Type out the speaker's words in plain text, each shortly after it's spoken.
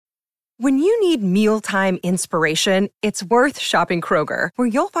When you need mealtime inspiration, it's worth shopping Kroger, where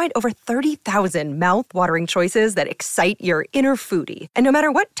you'll find over 30,000 mouth-watering choices that excite your inner foodie. And no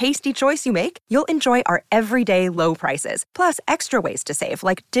matter what tasty choice you make, you'll enjoy our everyday low prices, plus extra ways to save,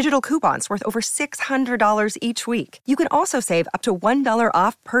 like digital coupons worth over $600 each week. You can also save up to $1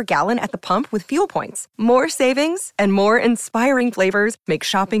 off per gallon at the pump with fuel points. More savings and more inspiring flavors make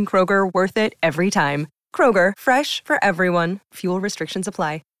shopping Kroger worth it every time. Kroger, fresh for everyone. Fuel restrictions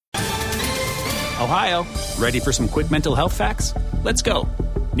apply. Ohio, ready for some quick mental health facts? Let's go.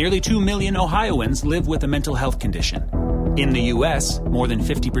 Nearly 2 million Ohioans live with a mental health condition. In the U.S., more than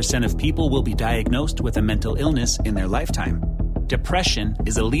 50% of people will be diagnosed with a mental illness in their lifetime. Depression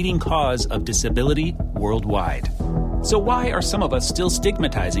is a leading cause of disability worldwide. So why are some of us still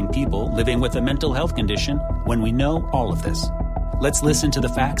stigmatizing people living with a mental health condition when we know all of this? Let's listen to the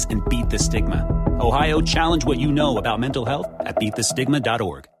facts and beat the stigma. Ohio, challenge what you know about mental health at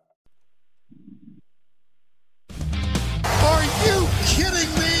beatthestigma.org. Are you kidding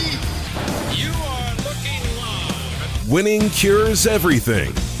me? You are looking live. Winning cures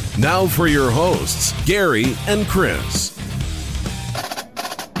everything. Now for your hosts, Gary and Chris.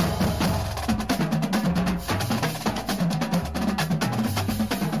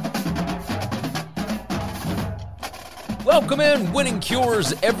 Welcome in, Winning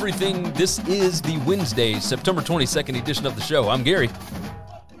Cures Everything. This is the Wednesday, September 22nd edition of the show. I'm Gary.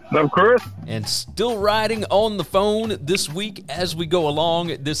 I'm Chris. And still riding on the phone this week as we go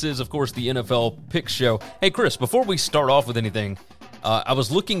along. This is, of course, the NFL Pick Show. Hey, Chris, before we start off with anything, I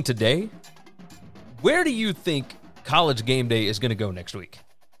was looking today. Where do you think College Game Day is going to go next week?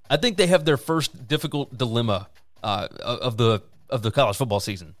 I think they have their first difficult dilemma of the college football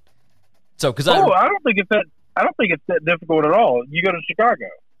season. So, because I don't think it's that difficult at all. You go to Chicago.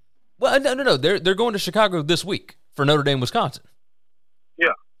 Well, no. They're going to Chicago this week for Notre Dame, Wisconsin. Yeah.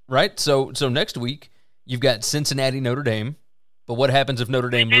 Right? So next week, you've got Cincinnati, Notre Dame. But what happens if Notre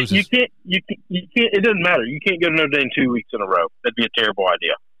Dame loses? You can't. It doesn't matter. You can't go to Notre Dame 2 weeks in a row. That'd be a terrible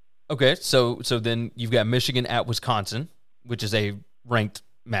idea. Okay, so then you've got Michigan at Wisconsin, which is a ranked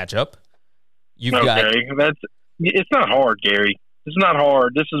matchup. It's not hard, Gary. It's not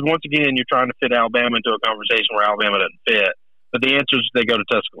hard. This is, once again, you're trying to fit Alabama into a conversation where Alabama doesn't fit. But the answer is they go to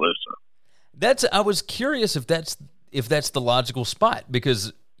Tuscaloosa. I was curious if that's the logical spot,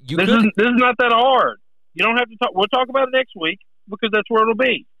 because this is not that hard. You don't have to talk. We'll talk about it next week because that's where it'll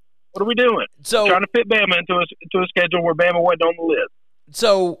be. What are we doing? So trying to fit Bama into a schedule where Bama wasn't on the list.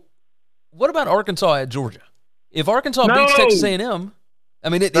 So what about Arkansas at Georgia? If Arkansas beats Texas A&M, I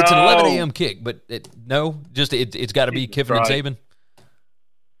mean it's an 11 a.m. kick, but it's got to be Kiffin and Saban.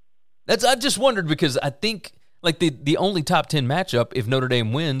 I just wondered because I think like the only top 10 matchup if Notre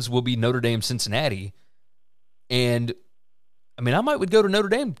Dame wins will be Notre Dame Cincinnati, and I mean I would go to Notre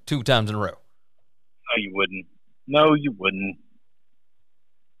Dame 2 times in a row. No, you wouldn't.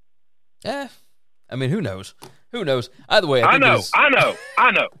 I mean, who knows? Who knows? Either way, I know.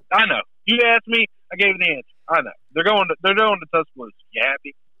 You asked me, I gave you the answer. I know. They're going to Tuscaloosa. You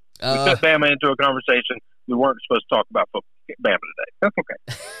happy? We put Bama into a conversation we weren't supposed to talk about Bama today. That's okay.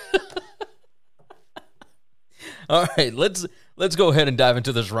 All right, let's go ahead and dive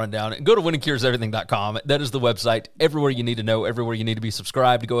into this rundown. Go to winningcureseverything.com. That is the website. Everywhere you need to know, everywhere you need to be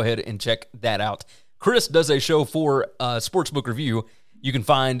subscribed. Go ahead and check that out. Chris does a show for Sportsbook Review. You can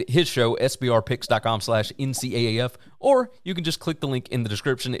find his show, sbrpicks.com/NCAAF, or you can just click the link in the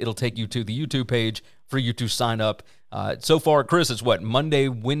description. It'll take you to the YouTube page for you to sign up. So far, Chris, it's what, Monday,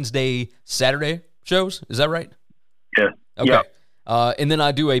 Wednesday, Saturday shows? Is that right? Yeah. Okay. Yeah. And then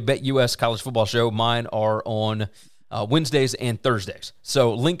I do a BetUS college football show. Mine are on Wednesdays and Thursdays.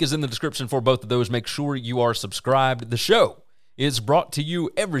 So link is in the description for both of those. Make sure you are subscribed. The show is brought to you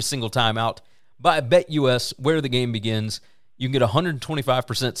every single time out by BetUS, where the game begins. You can get a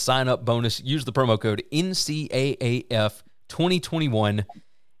 125% sign-up bonus. Use the promo code NCAAF2021,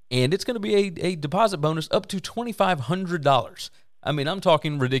 and it's going to be a deposit bonus up to $2,500. I mean, I'm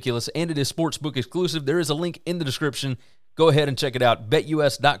talking ridiculous, and it is Sportsbook exclusive. There is a link in the description. Go ahead and check it out,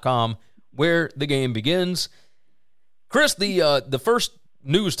 betus.com, where the game begins. Chris, the first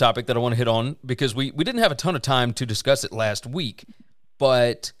news topic that I want to hit on, because we didn't have a ton of time to discuss it last week,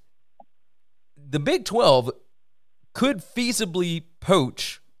 but the Big 12 could feasibly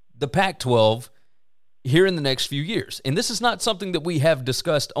poach the Pac-12 here in the next few years. And this is not something that we have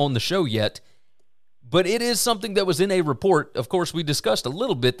discussed on the show yet, but it is something that was in a report. Of course, we discussed a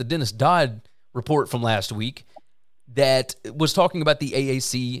little bit the Dennis Dodd report from last week that was talking about the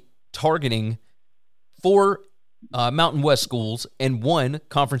AAC targeting 4 Mountain West schools and 1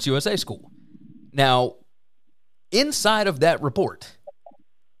 Conference USA school. Now, inside of that report,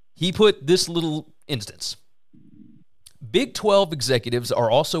 He put this little instance. Big 12 executives are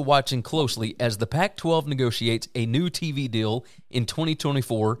also watching closely as the Pac-12 negotiates a new TV deal in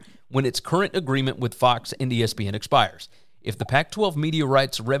 2024 when its current agreement with Fox and ESPN expires. If the Pac-12 media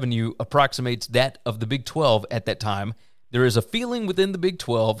rights revenue approximates that of the Big 12 at that time, there is a feeling within the Big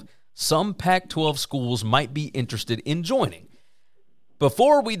 12 some Pac-12 schools might be interested in joining.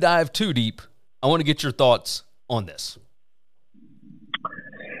 Before we dive too deep, I want to get your thoughts on this.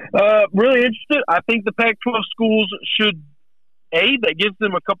 Really interested. I think the Pac-12 schools should, that gives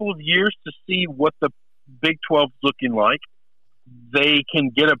them a couple of years to see what the Big 12 is looking like. They can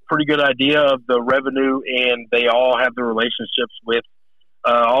get a pretty good idea of the revenue, and they all have the relationships with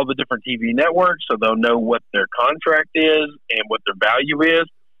all the different TV networks, so they'll know what their contract is and what their value is.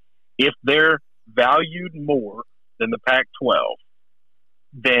 If they're valued more than the Pac-12,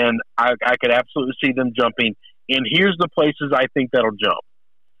 then I could absolutely see them jumping. And here's the places I think that'll jump.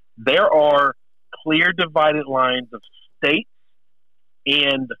 There are clear divided lines of states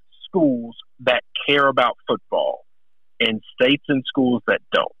and schools that care about football and states and schools that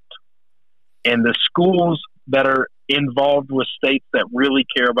don't. And the schools that are involved with states that really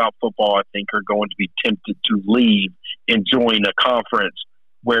care about football, I think, are going to be tempted to leave and join a conference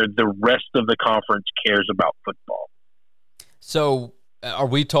where the rest of the conference cares about football. So are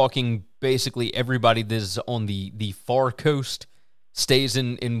we talking basically everybody that is on the far coast stays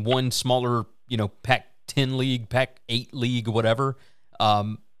in one smaller, Pac-10 league, Pac-8 league, whatever?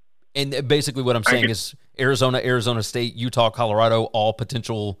 And basically what I'm saying is Arizona, Arizona State, Utah, Colorado, all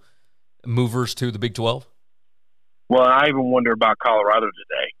potential movers to the Big 12? Well, I even wonder about Colorado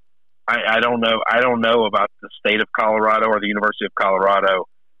today. I don't know. I don't know about the state of Colorado or the University of Colorado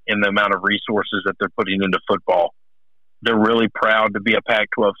and the amount of resources that they're putting into football. They're really proud to be a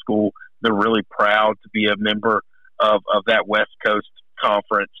Pac-12 school. They're really proud to be a member of that West Coast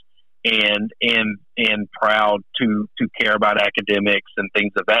conference and proud to care about academics and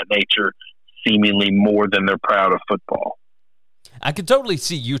things of that nature, seemingly more than they're proud of football. I could totally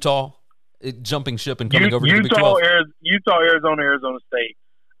see Utah jumping ship and coming over to the Big 12. Utah, Arizona, Arizona State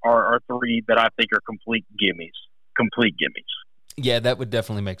are three that I think are complete gimmies. Complete gimmies. Yeah, that would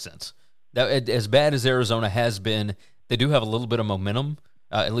definitely make sense. That, as bad as Arizona has been, they do have a little bit of momentum,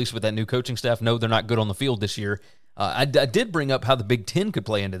 at least with that new coaching staff. No, they're not good on the field this year. I did bring up how the Big Ten could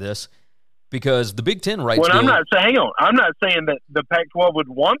play into this because the Big Ten rights. Well, I'm not saying that the Pac-12 would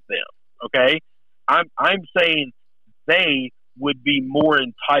want them. Okay, I'm saying they would be more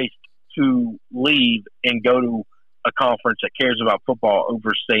enticed to leave and go to a conference that cares about football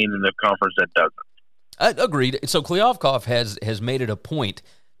over staying in a conference that doesn't. Agreed. So Kliavkoff has made it a point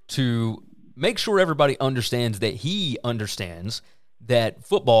to make sure everybody understands that he understands that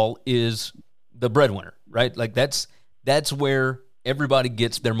football is the breadwinner, right? Like that's where everybody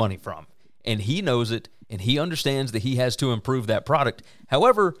gets their money from. And he knows it, and he understands that he has to improve that product.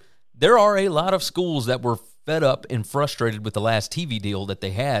 However, there are a lot of schools that were fed up and frustrated with the last TV deal that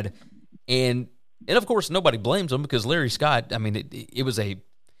they had. And of course, nobody blames them because Larry Scott, I mean, it was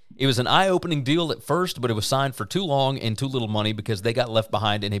an eye-opening deal at first, but it was signed for too long and too little money because they got left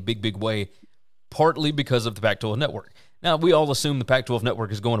behind in a big, big way, partly because of the Pac-12 network. Now, we all assume the Pac-12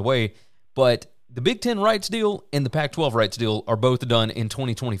 network is going away, but the Big Ten rights deal and the Pac-12 rights deal are both done in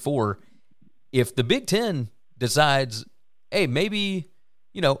 2024. If the Big Ten decides, hey, maybe,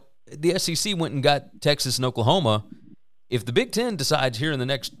 the SEC went and got Texas and Oklahoma, if the Big Ten decides here in the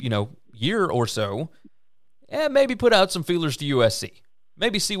next, year or so, maybe put out some feelers to USC.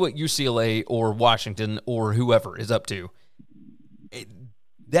 Maybe see what UCLA or Washington or whoever is up to.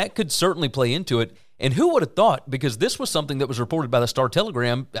 That could certainly play into it. And who would have thought, because this was something that was reported by the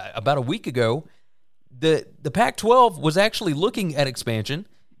Star-Telegram about a week ago, the Pac-12 was actually looking at expansion,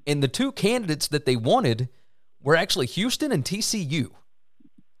 and the two candidates that they wanted were actually Houston and TCU.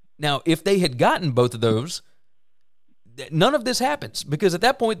 Now, if they had gotten both of those, none of this happens, because at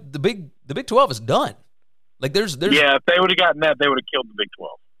that point, the Big 12 is done. Like there's yeah, if they would have gotten that, they would have killed the Big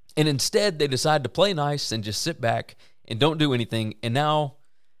 12. And instead, they decide to play nice and just sit back and don't do anything. And now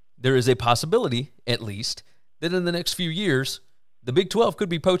there is a possibility, at least, that in the next few years, the Big 12 could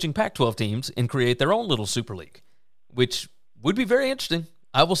be poaching Pac-12 teams and create their own little Super League, which would be very interesting.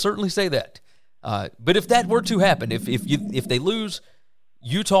 I will certainly say that. But if that were to happen, if they lose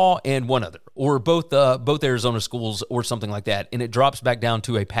Utah and one other, or both Arizona schools or something like that, and it drops back down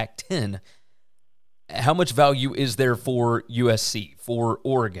to a Pac-10, how much value is there for USC, for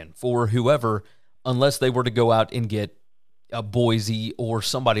Oregon, for whoever, unless they were to go out and get a Boise or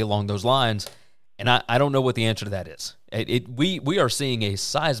somebody along those lines? And I don't know what the answer to that is. We are seeing a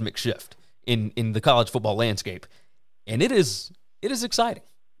seismic shift in the college football landscape, and it is exciting.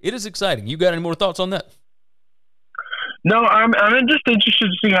 it is exciting. You got any more thoughts on that? No, I'm just interested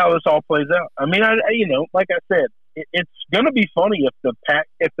to see how this all plays out. I mean, like I said, it's going to be funny if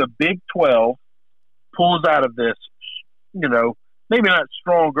the Big 12 pulls out of this, maybe not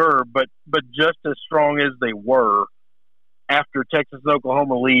stronger, but just as strong as they were after Texas and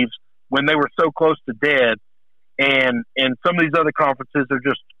Oklahoma leaves, when they were so close to dead, and some of these other conferences are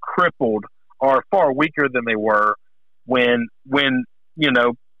just crippled or far weaker than they were when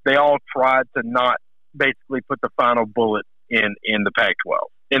they all tried to not basically put the final bullet in the Pac-12,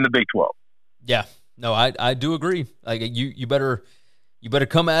 in the Big 12. Yeah, no, I do agree. Like you better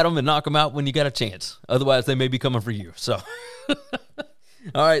come at them and knock them out when you got a chance. Otherwise, they may be coming for you. So, all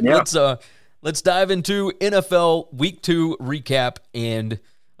right, yeah. Let's dive into NFL Week 2 recap. And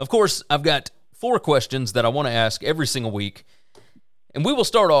of course, I've got 4 questions that I want to ask every single week, and we will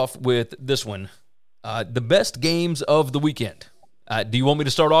start off with this one: the best games of the weekend. Do you want me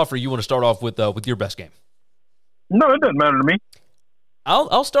to start off, or you want to start off with your best game? No, it doesn't matter to me.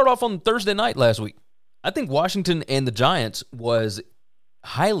 I'll start off on Thursday night last week. I think Washington and the Giants was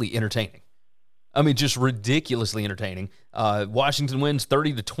highly entertaining. I mean, just ridiculously entertaining. Washington wins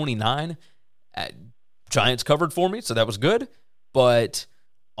 30-29. Giants covered for me, so that was good. But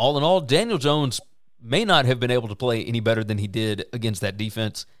all in all, Daniel Jones may not have been able to play any better than he did against that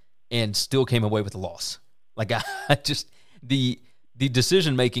defense, and still came away with a loss. Like I just the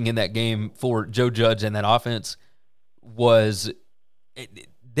decision making in that game for Joe Judge and that offense was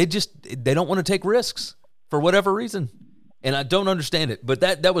they don't want to take risks for whatever reason, and I don't understand it. But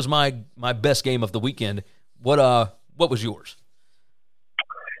that was my best game of the weekend. What was yours?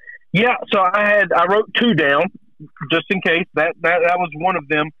 Yeah, so I wrote 2 down just in case. That was one of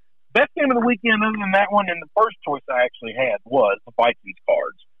them. Best game of the weekend, other than that one, and the first choice I actually had was the Vikings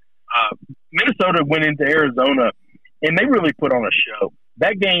Cards. Minnesota went into Arizona, and they really put on a show.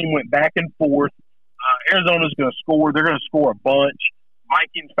 That game went back and forth. Arizona's going to score. They're going to score a bunch.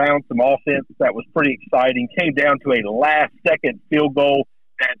 Vikings found some offense that was pretty exciting. Came down to a last-second field goal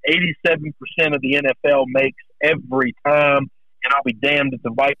that 87% of the NFL makes every time. And I'll be damned if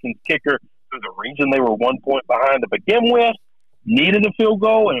the Vikings kicker, through the reason they were 1 point behind to begin with, needed a field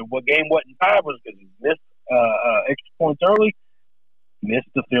goal. And what game wasn't tied was because he missed extra points early. Missed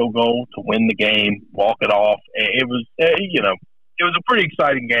the field goal to win the game, walk it off. It was, it was a pretty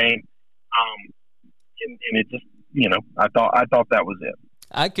exciting game. And it just, I thought that was it.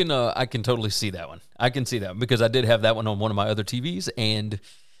 I can totally see that one. I can see that because I did have that one on one of my other TVs, and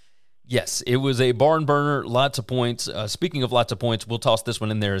yes, it was a barn burner. Lots of points. Speaking of lots of points, we'll toss this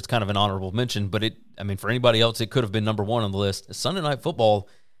one in there as kind of an honorable mention. But for anybody else, it could have been number 1 on the list. Sunday Night Football,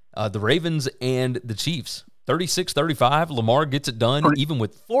 the Ravens and the Chiefs, 36-35. Lamar gets it done, even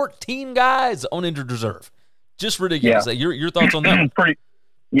with 14 guys on injured reserve. Just ridiculous. Yeah. Your thoughts on that one?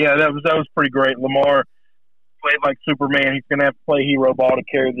 That was pretty great. Lamar played like Superman. He's going to have to play hero ball to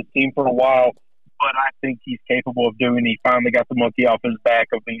carry the team for a while, but I think he's capable of doing it. He finally got the monkey off his back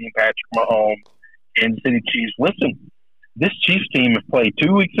of beating Patrick Mahomes and City Chiefs. Listen, this Chiefs team has played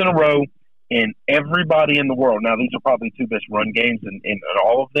 2 weeks in a row, and everybody in the world, now these are probably 2 best run games in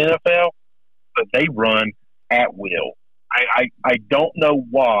all of the NFL, but they run at will. I don't know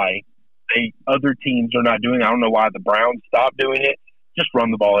why other teams are not doing it. I don't know why the Browns stopped doing it. Just run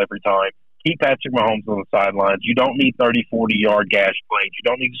the ball every time. Keep Patrick Mahomes on the sidelines. You don't need 30, 40-yard gash plays. You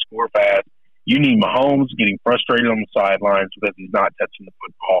don't need to score fast. You need Mahomes getting frustrated on the sidelines because he's not touching the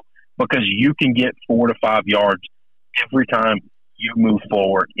football, because you can get 4 to 5 yards every time you move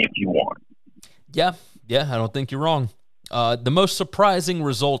forward if you want. Yeah, I don't think you're wrong. The most surprising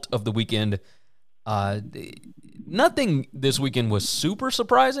result of the weekend, nothing this weekend was super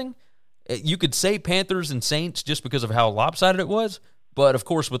surprising. You could say Panthers and Saints just because of how lopsided it was. But, of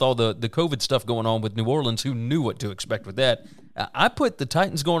course, with all the COVID stuff going on with New Orleans, who knew what to expect with that? I put the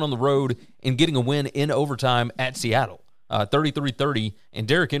Titans going on the road and getting a win in overtime at Seattle, 33-30, and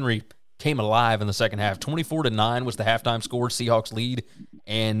Derrick Henry came alive in the second half. 24-9 was the halftime score, Seahawks lead,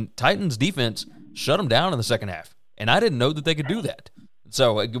 and Titans defense shut them down in the second half. And I didn't know that they could do that.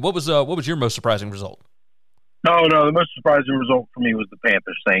 So what was your most surprising result? No, the most surprising result for me was the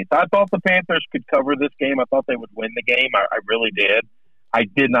Panthers-Saints. I thought the Panthers could cover this game. I thought they would win the game. I really did. I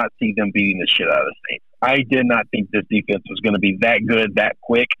did not see them beating the shit out of the Saints. I did not think this defense was going to be that good, that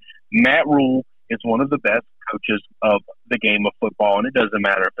quick. Matt Rule is one of the best coaches of the game of football, and it doesn't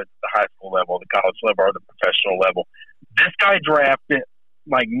matter if it's the high school level, the college level, or the professional level. This guy drafted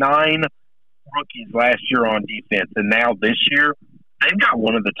like 9 rookies last year on defense, and now this year, they've got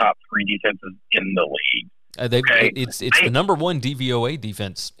one of the top 3 defenses in the league. It's the number 1 DVOA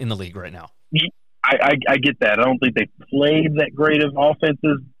defense in the league right now. I get that. I don't think they played that great of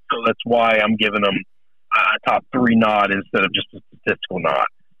offenses So that's why I'm giving them a top 3 nod instead of just a statistical nod.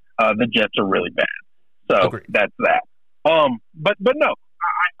 The Jets are really bad. So Agreed. That's that. But no,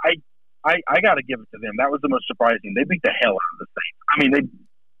 I got to give it to them. That was the most surprising. They beat the hell out of the Saints. I mean,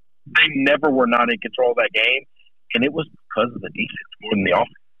 they never were not in control of that game, and it was because of the defense more than the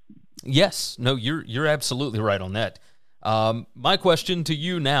offense. Yes. No, you're absolutely right on that. My question to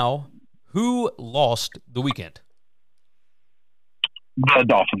you now, who lost the weekend? The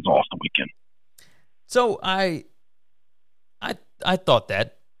Dolphins lost the weekend. So I thought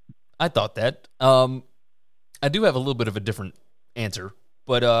that. I do have a little bit of a different answer,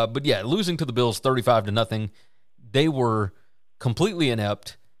 but yeah, losing to the Bills 35-0. They were completely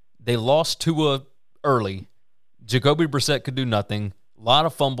inept. They lost Tua early. Jacoby Brissett could do nothing. A lot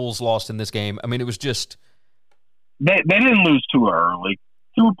of fumbles lost in this game. I mean, it was just they didn't lose Tua early.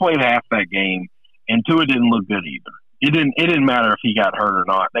 Tua played half that game, and Tua didn't look good either. It didn't matter if he got hurt or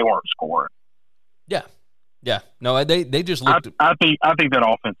not. They weren't scoring. Yeah. No, they just looked. I think that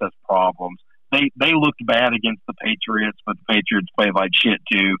offense has problems. They looked bad against the Patriots, but the Patriots played like shit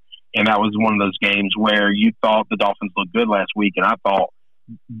too. And that was one of those games where you thought the Dolphins looked good last week, and I thought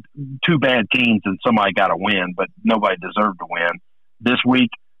 2 bad teams and somebody got a win, but nobody deserved to win. This week,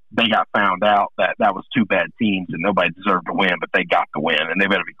 they got found out that was 2 bad teams and nobody deserved to win, but they got the win, and they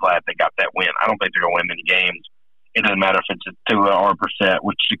better be glad they got that win. I don't think they're going to win many games. It doesn't matter if it's a Tua or Brissett,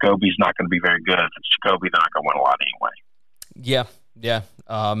 which Jacoby's not going to be very good. If it's Jacoby, they're not going to win a lot anyway. Yeah.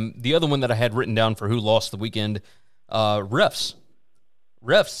 The other one that I had written down for who lost the weekend, refs,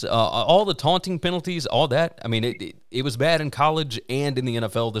 all the taunting penalties, all that. I mean, it was bad in college and in the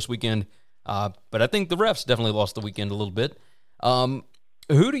NFL this weekend, but I think the refs definitely lost the weekend a little bit. Who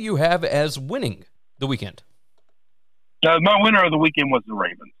do you have as winning the weekend? My winner of the weekend was the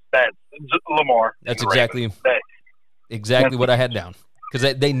Ravens. That's Lamar. That's exactly what I had down,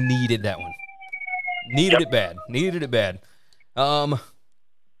 because they needed that one. Needed it bad. All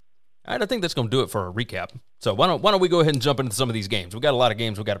right, I think that's going to do it for our recap. So why don't we go ahead and jump into some of these games? We've got a lot of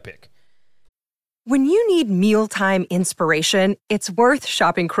games we've got to pick. When you need mealtime inspiration, it's worth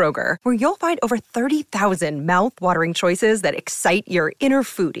shopping Kroger, where you'll find over 30,000 mouth-watering choices that excite your inner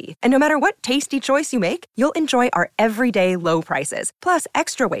foodie. And no matter what tasty choice you make, you'll enjoy our everyday low prices, plus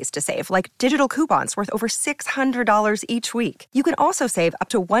extra ways to save, like digital coupons worth over $600 each week. You can also save up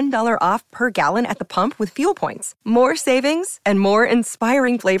to $1 off per gallon at the pump with fuel points. More savings and more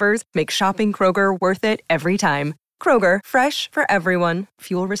inspiring flavors make shopping Kroger worth it every time. Kroger, fresh for everyone.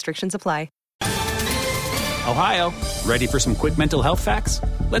 Fuel restrictions apply. Ohio, ready for some quick mental health facts?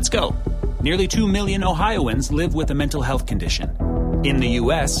 Let's go. Nearly 2 million Ohioans live with a mental health condition. In the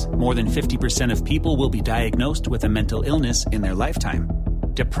U.S., more than 50% of people will be diagnosed with a mental illness in their lifetime.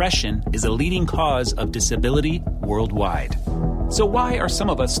 Depression is a leading cause of disability worldwide. So why are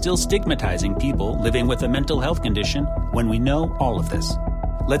some of us still stigmatizing people living with a mental health condition when we know all of this?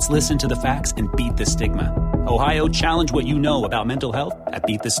 Let's listen to the facts and beat the stigma. Ohio, challenge what you know about mental health at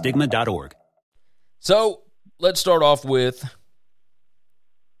beatthestigma.org. So let's start off with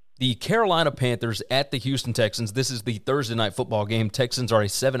the Carolina Panthers at the Houston Texans. This is the Thursday night football game. Texans are a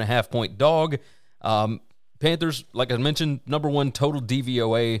 7.5-point dog. Panthers, like I mentioned, number 1 total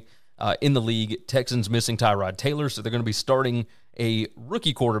DVOA in the league. Texans missing Tyrod Taylor, so they're going to be starting a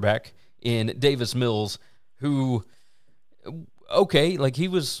rookie quarterback in Davis Mills, who, okay, like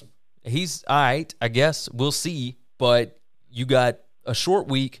he's all right, I guess. We'll see, but you got a short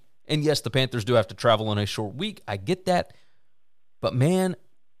week. And yes, the Panthers do have to travel on a short week. I get that. But man,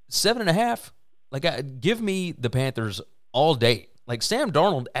 7.5, give me the Panthers all day. Like, Sam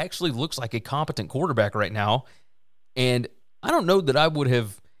Darnold actually looks like a competent quarterback right now. And I don't know that I would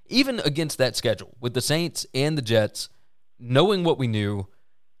have, even against that schedule, with the Saints and the Jets, knowing what we knew,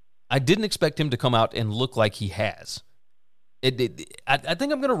 I didn't expect him to come out and look like he has. I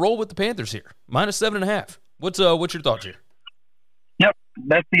think I'm going to roll with the Panthers here. Minus 7.5. What's your thoughts here? Yep,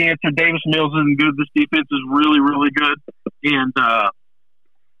 that's the answer. Davis Mills isn't good. This defense is really, really good, and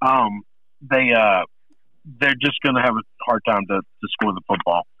they're just going to have a hard time to score the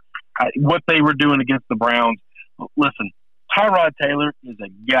football. What they were doing against the Browns. Listen, Tyrod Taylor is a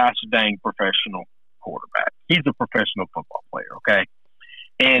gosh dang professional quarterback. He's a professional football player, okay?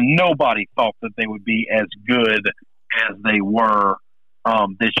 And nobody thought that they would be as good as they were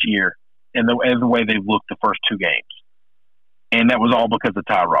this year, and the way they've looked the first 2 games. And that was all because of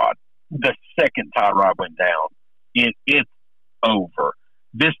Tyrod. The second Tyrod went down, it's over.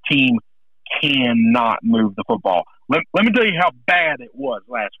 This team cannot move the football. Let me tell you how bad it was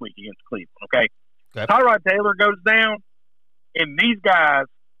last week against Cleveland, okay? Tyrod Taylor goes down, and these guys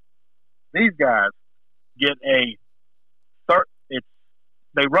get it's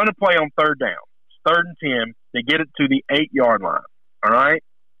they run a play on third down. It's 3rd and 10. They get it to the 8-yard line. All right?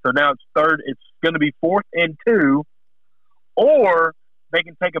 So now it's going to be 4th and 2, or they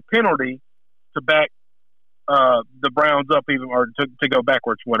can take a penalty to back the Browns up even, or to go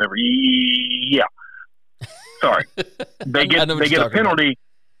backwards, whatever. Yeah. Sorry. They get a penalty.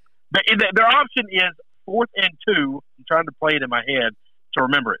 Their option is 4th and 2. I'm trying to play it in my head to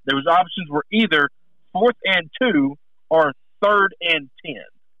remember it. Those options were either 4th and 2 or 3rd and 10.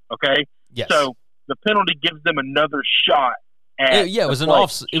 Okay? Yes. So the penalty gives them another shot at it was an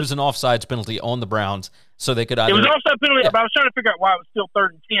offsides penalty on the Browns, so they could either. It was an offside penalty, but I was trying to figure out why it was still 3rd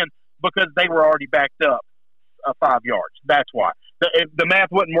and 10 because they were already backed up 5 yards. That's why. The math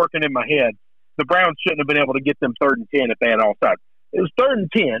wasn't working in my head. The Browns shouldn't have been able to get them 3rd and 10 if they had offside. It was 3rd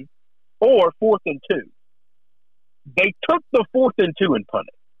and 10 or 4th and 2. They took the 4th and 2 and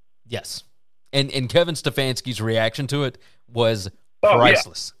punted. Yes. And Kevin Stefanski's reaction to it was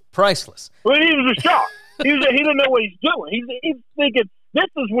priceless. Yeah. Priceless. Well, he was a shock. He didn't know what he's doing. He's thinking, this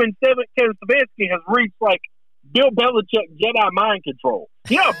is when Kevin Stefanski has reached, like, Bill Belichick Jedi mind control.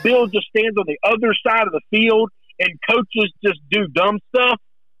 You know how Bill just stands on the other side of the field and coaches just do dumb stuff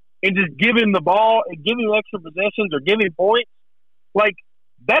and just give him the ball and give him extra possessions or give him points? Like,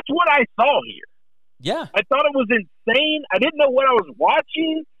 that's what I saw here. Yeah. I thought it was insane. I didn't know what I was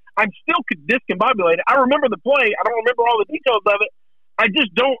watching. I'm still discombobulated. I remember the play. I don't remember all the details of it. I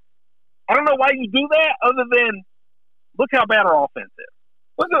don't know why you do that other than look how bad our offense is.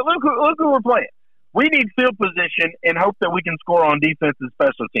 Look who we're playing. We need field position and hope that we can score on defense and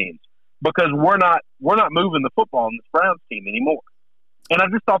special teams because we're not moving the football in this Browns team anymore. And I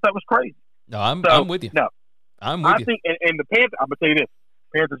just thought that was crazy. No, I'm with you. No, I'm with you. I think, and the Panthers, I'm going to tell you this,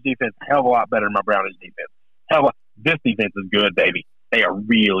 Panthers defense is a hell of a lot better than my Browns defense. This defense is good, baby. They are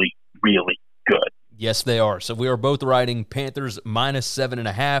really, really good. Yes, they are. So we are both riding Panthers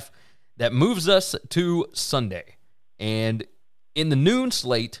 -7.5. That moves us to Sunday. And in the noon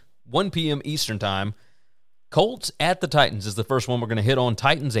slate, 1 p.m. Eastern time, Colts at the Titans is the first one we're going to hit on.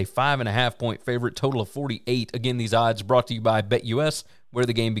 Titans, a 5.5-point favorite, total of 48. Again, these odds brought to you by BetUS, where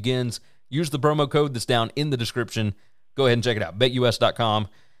the game begins. Use the promo code that's down in the description. Go ahead and check it out, betus.com.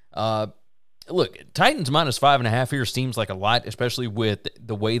 Look, Titans -5.5 here seems like a lot, especially with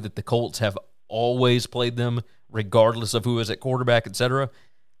the way that the Colts have always played them, regardless of who is at quarterback, etc.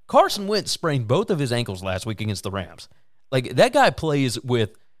 Carson Wentz sprained both of his ankles last week against the Rams. Like, that guy plays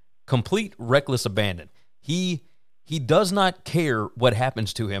with complete reckless abandon. He does not care what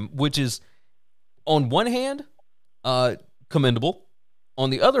happens to him, which is, on one hand, commendable. On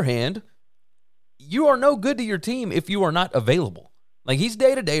the other hand, you are no good to your team if you are not available. Like, he's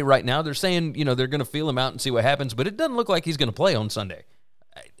day-to-day right now. They're saying, they're going to feel him out and see what happens, but it doesn't look like he's going to play on Sunday.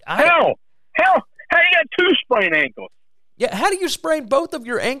 Hell, how you got 2 sprained ankles? Yeah, how do you sprain both of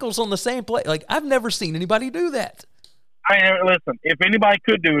your ankles on the same play? Like, I've never seen anybody do that. Listen, if anybody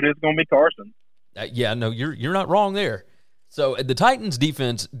could do it, it's going to be Carson. You're not wrong there. So the Titans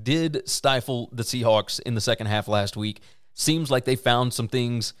defense did stifle the Seahawks in the second half last week. Seems like they found some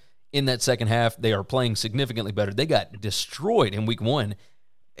things in that second half. They are playing significantly better. They got destroyed in week 1,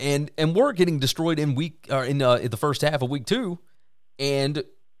 and we're getting destroyed in the first half of week 2. And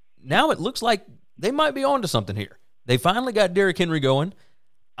now it looks like they might be onto something here. They finally got Derrick Henry going.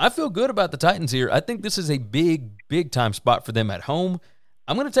 I feel good about the Titans here. I think this is a big, big time spot for them at home.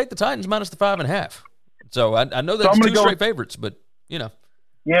 I'm going to take the Titans -5.5. So I know that's 2 straight favorites, but Yeah,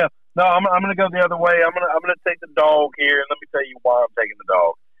 no, I'm going to go the other way. I'm going to take the dog here, and let me tell you why I'm taking the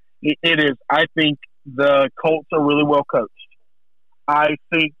dog. It is. I think the Colts are really well coached. I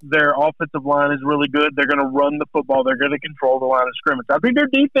think their offensive line is really good. They're going to run the football. They're going to control the line of scrimmage. I think their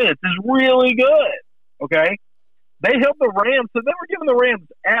defense is really good. Okay. They helped the Rams, so they were giving the Rams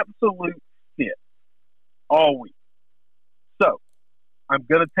absolute shit all week. So, I'm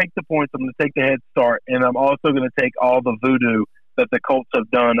going to take the points. I'm going to take the head start, and I'm also going to take all the voodoo that the Colts have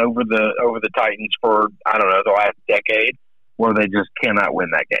done over the Titans for, the last decade, where they just cannot win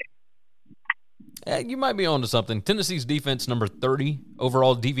that game. You might be onto something. Tennessee's defense, number 30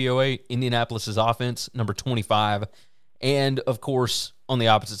 overall DVOA. Indianapolis's offense, number 25. And, of course, on the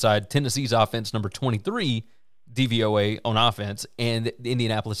opposite side, Tennessee's offense, number 23 DVOA on offense, and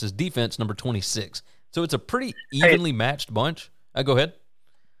Indianapolis's defense, number 26. So it's a pretty evenly matched bunch. Go ahead.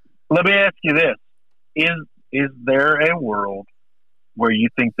 Let me ask you this. Is there a world where you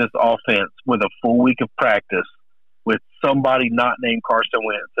think this offense, with a full week of practice, with somebody not named Carson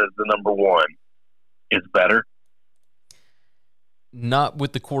Wentz as the number 1, is better? Not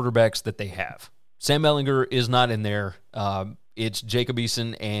with the quarterbacks that they have. Sam Ehlinger is not in there. It's Jacob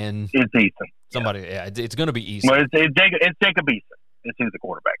Eason and it's Eason. Somebody, yeah, it's going to be Eason. Well, it's Jacob Eason. is who the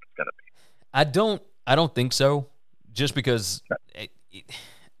quarterback is going to be. I don't think so. Just because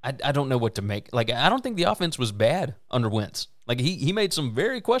I don't know what to make. Like, I don't think the offense was bad under Wentz. Like, he made some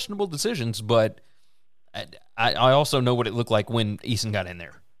very questionable decisions, but I also know what it looked like when Eason got in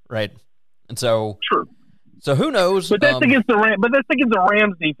there, right? And so, true. So who knows? But that's against the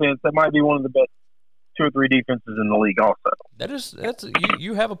Rams defense. That might be one of the best 2 or 3 defenses in the league. Also, that's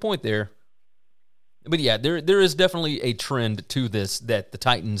you have a point there. But yeah, there is definitely a trend to this that the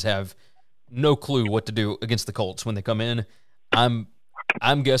Titans have no clue what to do against the Colts when they come in. I'm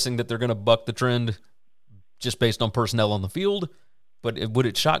guessing that they're going to buck the trend just based on personnel on the field. But would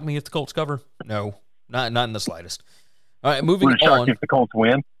it shock me if the Colts cover? No, not in the slightest. All right, moving on. Would it shock you if the Colts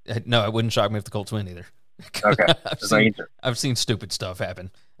win? No, it wouldn't shock me if the Colts win either. Okay, I've seen stupid stuff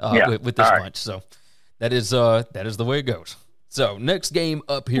happen with this bunch, so that is the way it goes. So next game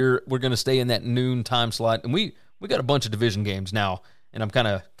up here, we're going to stay in that noon time slot, and we got a bunch of division games now, and I'm kind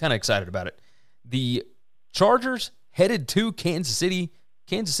of excited about it. The Chargers headed to Kansas City.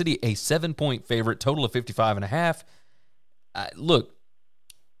 Kansas City a 7-point favorite, total of 55.5. Look,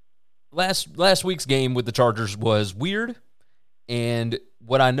 last week's game with the Chargers was weird. And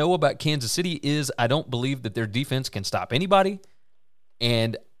what I know about Kansas City is I don't believe that their defense can stop anybody.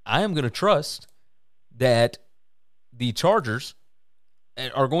 And I am going to trust that the Chargers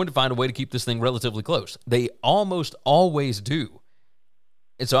are going to find a way to keep this thing relatively close. They almost always do.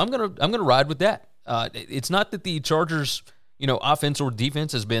 And so I'm going to ride with that. It's not that the Chargers, offense or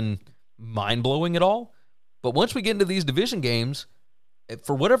defense has been mind-blowing at all. But once we get into these division games,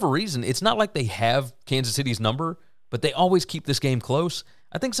 for whatever reason, it's not like they have Kansas City's number, but they always keep this game close.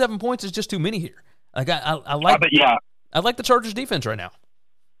 I think 7 points is just too many here. Like I like the Chargers defense right now.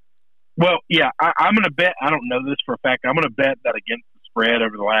 Well, yeah, I'm going to bet. I don't know this for a fact. I'm going to bet that against the spread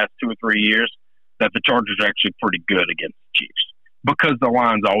over the last 2 or 3 years, that the Chargers are actually pretty good against the Chiefs because the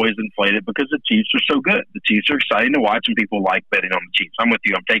line's always inflated because the Chiefs are so good. The Chiefs are exciting to watch, and people like betting on the Chiefs. I'm with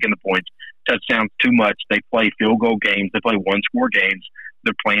you. I'm taking the points. Touchdowns too much. They play field goal games. They play one-score games.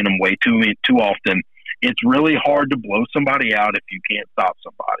 They're playing them way too often. It's really hard to blow somebody out if you can't stop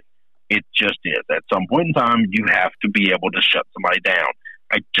somebody. It just is. At some point in time, you have to be able to shut somebody down.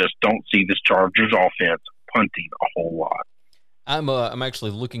 I just don't see this Chargers offense punting a whole lot. I'm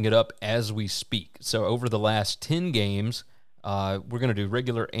actually looking it up as we speak. So over the last 10 games, we're going to do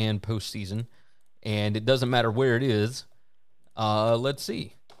regular and postseason, and it doesn't matter where it is. Let's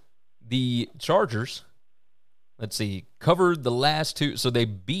see. The Chargers, covered the last 2. So they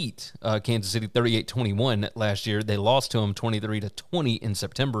beat Kansas City 38-21 last year. They lost to them 23-20 in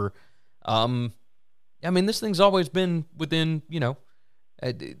September. This thing's always been within,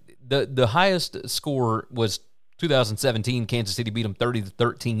 the highest score was 2017. Kansas City beat them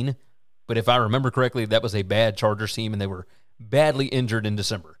 30-13. But if I remember correctly, that was a bad Chargers team, and they were badly injured in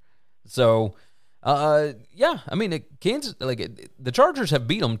December. So, the Chargers have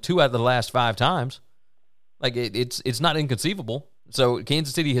beat them 2 out of the last 5 times. It's not inconceivable. So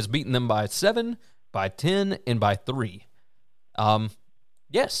Kansas City has beaten them by 7, by 10, and by 3.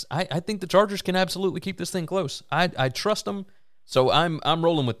 Yes, I think the Chargers can absolutely keep this thing close. I trust them, so I'm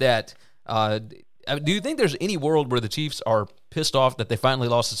rolling with that. Do you think there's any world where the Chiefs are pissed off that they finally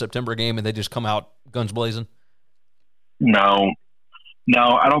lost the September game and they just come out guns blazing? No,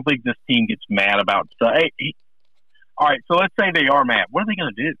 I don't think this team gets mad about stuff. Hey, all right, so let's say they are mad. What are they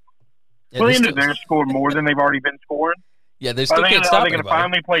going to do? Well, they're going to score more than they've already been scoring. Yeah, they still can't stop. Are they going to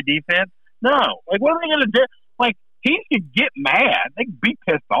finally play defense? No. What are they going to do? Teams can get mad. They can be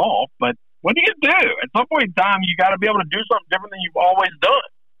pissed off, but what do you do? At some point in time, you got to be able to do something different than you've always done.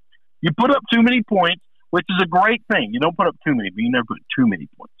 You put up too many points, which is a great thing. You don't put up too many, but you never put too many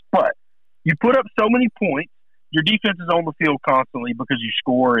points. But you put up so many points, your defense is on the field constantly because you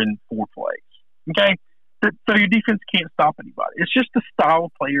score in 4 plays. Okay? So your defense can't stop anybody. It's just the style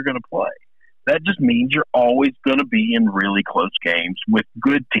of play you're going to play. That just means you're always going to be in really close games with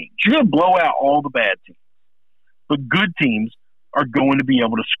good teams. You're going to blow out all the bad teams. But good teams are going to be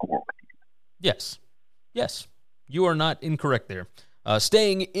able to score with you. Yes. You are not incorrect there.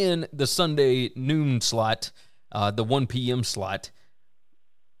 Staying in the Sunday noon slot, the 1 p.m. slot,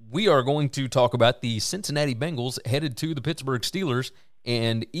 we are going to talk about the Cincinnati Bengals headed to the Pittsburgh Steelers.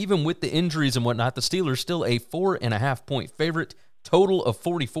 And even with the injuries and whatnot, the Steelers still a 4.5-point favorite, total of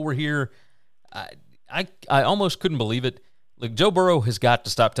 44 here. I almost couldn't believe it. Like, Joe Burrow has got to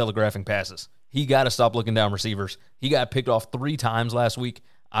stop telegraphing passes. He got to stop looking down receivers. He got picked off 3 times last week.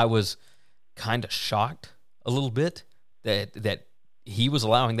 I was kind of shocked a little bit that he was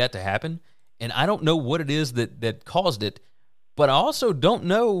allowing that to happen. And I don't know what it is that caused it, but I also don't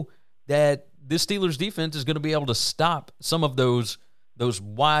know that this Steelers defense is going to be able to stop some of those those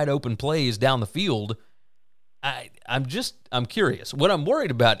wide open plays down the field. I'm curious. What I'm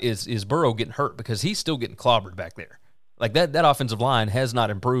worried about is Burrow getting hurt because he's still getting clobbered back there. Like that offensive line has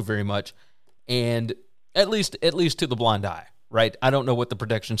not improved very much, and at least to the blind eye, right? I don't know what the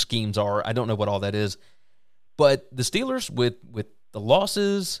protection schemes are. I don't know what all that is. But the Steelers with the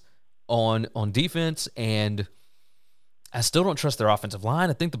losses on defense, and I still don't trust their offensive line.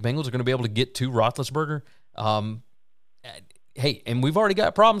 I think the Bengals are going to be able to get to Roethlisberger. Hey, and we've already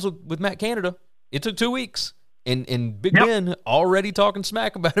got problems with Matt Canada. It took 2 weeks. And Big Ben already talking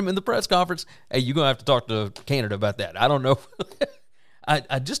smack about him in the press conference. Hey, you're going to have to talk to Canada about that. I don't know.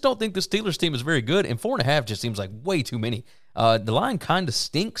 I just don't think the Steelers team is very good, and 4.5 just seems like way too many. The line kind of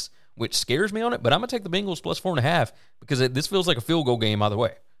stinks, which scares me on it, but I'm going to take the Bengals plus 4.5 because this feels like a field goal game either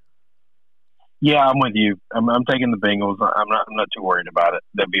way. Yeah, I'm with you. I'm taking the Bengals. I'm not too worried about it.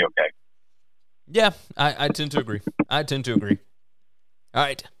 That'd be okay. Yeah, I tend to agree. All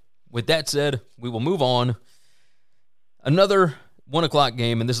right. With that said, we will move on. Another 1 o'clock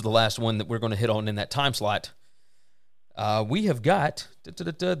game, and this is the last one that we're going to hit on in that time slot. We have got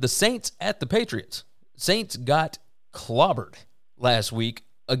the Saints at the Patriots. Saints got clobbered last week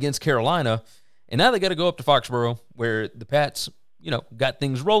against Carolina, and now they got to go up to Foxborough where the Pats, got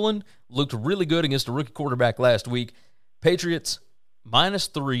things rolling, looked really good against a rookie quarterback last week. Patriots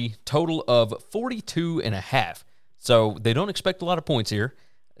 -3, total of 42.5. So they don't expect a lot of points here.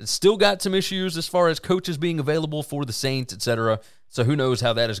 Still got some issues as far as coaches being available for the Saints, etc. So who knows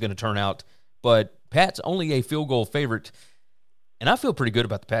how that is going to turn out. But Pat's only a field goal favorite, and I feel pretty good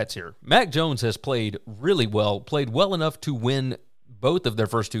about the Pats here. Mac Jones has played really well, played well enough to win both of their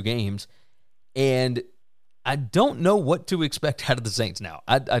first 2 games, and I don't know what to expect out of the Saints now.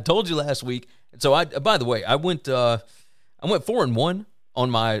 I told you last week, and so by the way, I went 4-1 on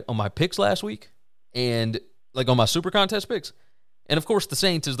my picks last week, and like on my Super Contest picks. And, of course, the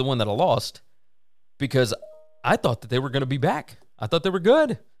Saints is the one that I lost because I thought that they were going to be back. I thought they were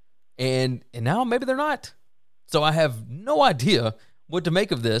good. And now maybe they're not. So I have no idea what to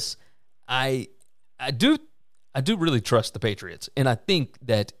make of this. I do really trust the Patriots. And I think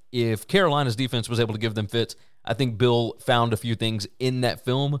that if Carolina's defense was able to give them fits, I think Bill found a few things in that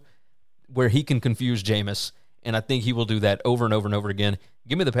film where he can confuse Jameis. And I think he will do that over and over and over again.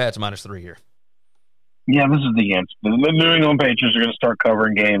 Give me the Pats -3 here. Yeah, this is the answer. The New England Patriots are going to start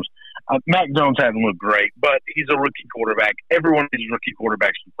covering games. Mac Jones hasn't looked great, but he's a rookie quarterback. Every one of these rookie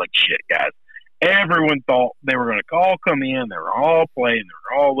quarterbacks looks like shit, guys. Everyone thought they were going to all come in, they were all playing, they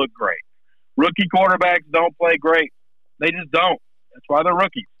were all look great. Rookie quarterbacks don't play great. They just don't. That's why they're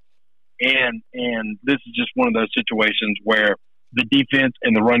rookies. And this is just one of those situations where the defense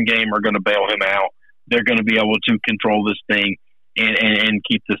and the run game are going to bail him out. They're going to be able to control this thing and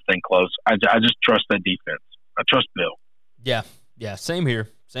keep this thing close. I just trust that defense. I trust Bill. Yeah, same here.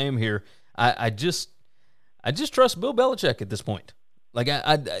 I just trust Bill Belichick at this point. Like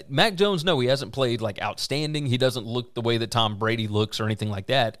Mac Jones, no, he hasn't played like outstanding. He doesn't look the way that Tom Brady looks or anything like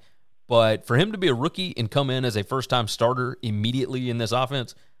that. But for him to be a rookie and come in as a first-time starter immediately in this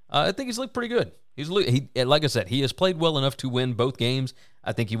offense, I think he's looked pretty good. Like I said, he has played well enough to win both games.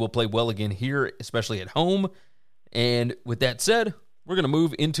 I think he will play well again here, especially at home. And with that said, we're going to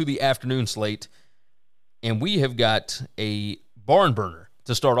move into the afternoon slate, and we have got a barn burner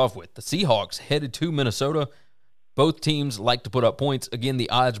to start off with. The Seahawks headed to Minnesota. Both teams like to put up points. Again, the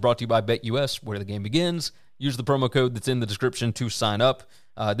odds brought to you by BetUS, where the game begins. Use the promo code that's in the description to sign up.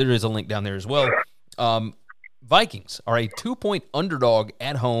 There is a link down there as well. Vikings are a 2-point underdog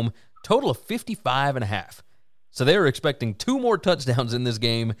at home, total of 55.5. So they are expecting 2 more touchdowns in this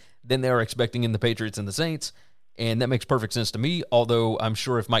game than they are expecting in the Patriots and the Saints. And that makes perfect sense to me, although I'm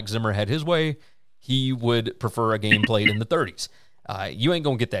sure if Mike Zimmer had his way, he would prefer a game played in the 30s. You ain't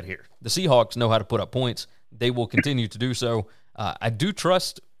going to get that here. The Seahawks know how to put up points. They will continue to do so. I do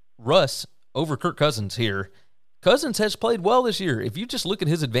trust Russ over Kirk Cousins here. Cousins has played well this year. If you just look at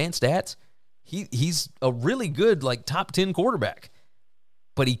his advanced stats, he's a really good, like, top 10 quarterback.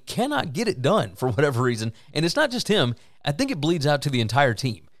 But he cannot get it done for whatever reason. And it's not just him. I think it bleeds out to the entire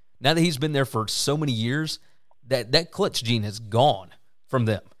team. Now that he's been there for so many years, that clutch gene has gone from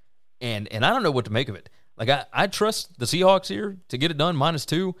them. And I don't know what to make of it. Like, I trust the Seahawks here to get it done,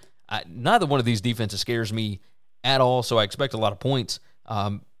 -2. Neither one of these defenses scares me at all, so I expect a lot of points.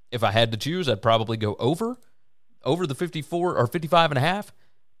 If I had to choose, I'd probably go over the 54 or 55.5.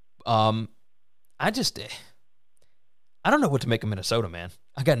 I don't know what to make of Minnesota, man.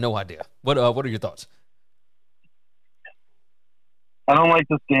 I got no idea. What are your thoughts? I don't like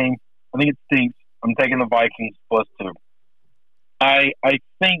this game. I think it stinks. I'm taking the Vikings +2. I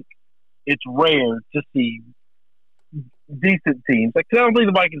think it's rare to see decent teams. Like, I don't think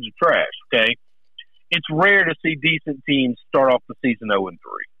the Vikings are trash, okay? It's rare to see decent teams start off the season 0-3.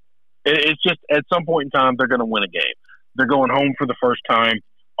 It's just at some point in time they're going to win a game. They're going home for the first time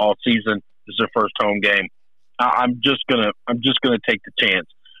all season. This is their first home game. I'm just gonna take the chance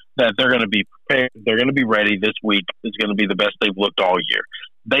that they're going to be prepared. They're going to be ready. This week is going to be the best they've looked all year.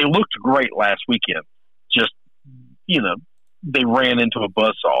 They looked great last weekend. Just, they ran into a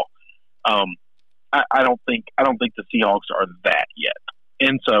buzzsaw. I don't think the Seahawks are that yet,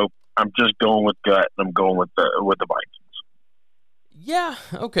 and so I'm just going with gut. I'm going with the Vikings. Yeah.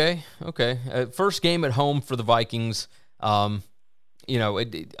 Okay. First game at home for the Vikings.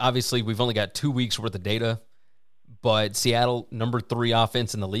 Obviously we've only got 2 weeks worth of data, but Seattle, number 3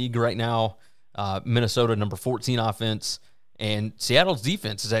 offense in the league right now. Minnesota, number 14 offense, and Seattle's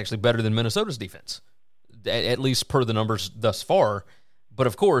defense is actually better than Minnesota's defense, at least per the numbers thus far. But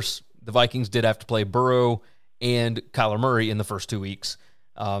of course, the Vikings did have to play Burrow and Kyler Murray in the first 2 weeks.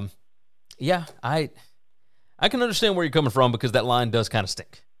 I can understand where you're coming from because that line does kind of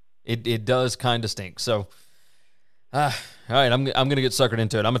stink. It does kind of stink. So, all right, I'm going to get suckered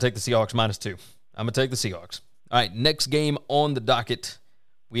into it. I'm going to take the Seahawks -2. I'm going to take the Seahawks. All right, next game on the docket,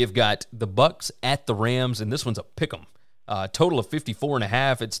 we have got the Bucs at the Rams, and this one's a pick'em. Total of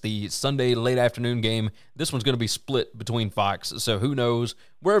 54.5. It's the Sunday late afternoon game. This one's going to be split between Fox, so who knows?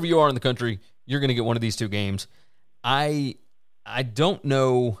 Wherever you are in the country, you're going to get one of these two games. I don't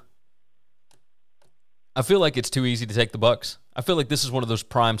know. I feel like it's too easy to take the Bucs. I feel like this is one of those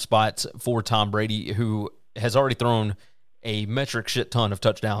prime spots for Tom Brady, who has already thrown a metric shit ton of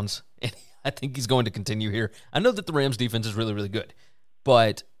touchdowns, and I think he's going to continue here. I know that the Rams defense is really, really good,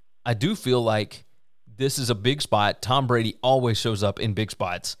 but I do feel like this is a big spot. Tom Brady always shows up in big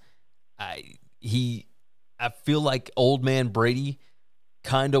spots. I feel like old man Brady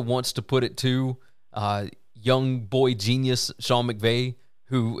kind of wants to put it to young boy genius Sean McVay,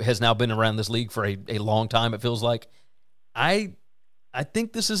 who has now been around this league for a long time, it feels like. I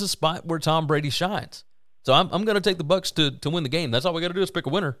think this is a spot where Tom Brady shines. So I'm going to take the Bucs to win the game. That's all we got to do is pick a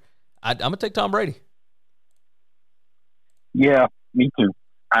winner. I'm going to take Tom Brady. Yeah, me too.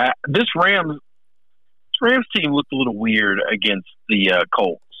 This Rams team looked a little weird against the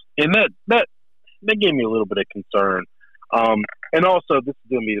Colts, and that gave me a little bit of concern. And also, this is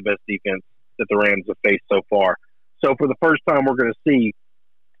going to be the best defense that the Rams have faced so far. So for the first time, we're going to see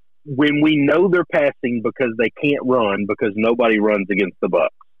when we know they're passing because they can't run because nobody runs against the Bucs.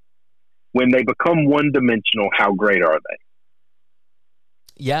 When they become one-dimensional, how great are they?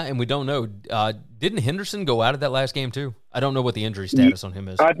 Yeah, and we don't know. Didn't Henderson go out of that last game too? I don't know what the injury status on him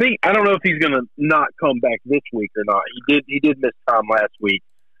is. I don't know if he's going to not come back this week or not. He did miss time last week,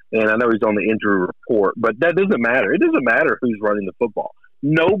 and I know he's on the injury report. But that doesn't matter. It doesn't matter who's running the football.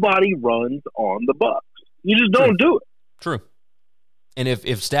 Nobody runs on the Bucs. You just don't do it. True. And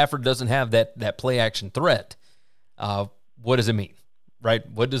if Stafford doesn't have that play action threat, what does it mean? Right?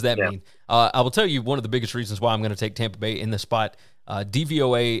 What does that mean? I will tell you one of the biggest reasons why I'm going to take Tampa Bay in this spot.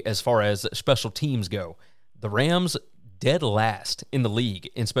 DVOA, as far as special teams go, the Rams dead last in the league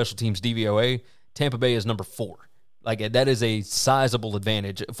in special teams DVOA. Tampa Bay is number 4. Like, that is a sizable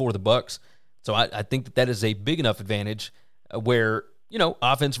advantage for the Bucs. So I think that is a big enough advantage where,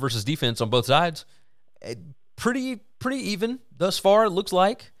 offense versus defense on both sides, pretty even thus far, it looks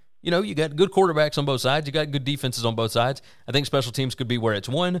like. You got good quarterbacks on both sides. You got good defenses on both sides. I think special teams could be where it's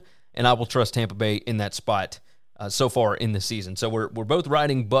won, and I will trust Tampa Bay in that spot so far in the season. So we're both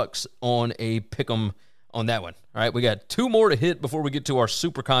riding Bucs on a pick'em on that one. All right, we got 2 more to hit before we get to our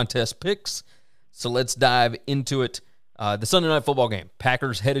Super Contest picks. So let's dive into it. The Sunday Night Football game.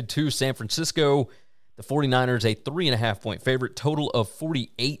 Packers headed to San Francisco. The 49ers, a 3.5-point favorite. Total of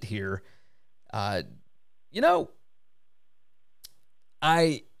 48 here. As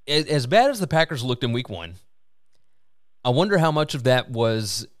bad as the Packers looked in week 1, I wonder how much of that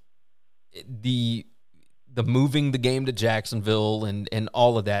was the moving the game to Jacksonville and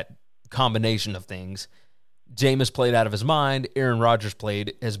all of that combination of things. Jameis played out of his mind. Aaron Rodgers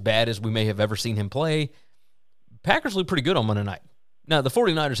played as bad as we may have ever seen him play. Packers look pretty good on Monday night. Now, the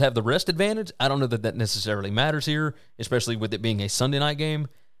 49ers have the rest advantage. I don't know that necessarily matters here, especially with it being a Sunday night game.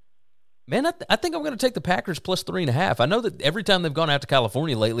 Man, I think I'm going to take the Packers plus 3.5. I know that every time they've gone out to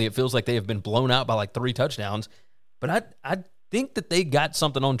California lately, it feels like they have been blown out by like 3 touchdowns. But I think that they got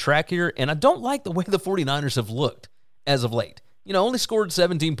something on track here, and I don't like the way the 49ers have looked as of late. Only scored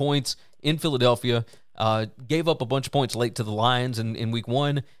 17 points in Philadelphia, gave up a bunch of points late to the Lions in week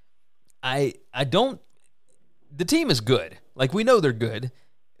 1. The team is good. Like, we know they're good.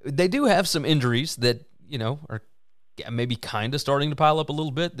 They do have some injuries that, are maybe kind of starting to pile up a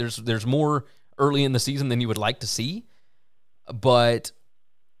little bit. There's more early in the season than you would like to see. But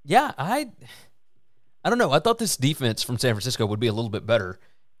yeah, I don't know. I thought this defense from San Francisco would be a little bit better,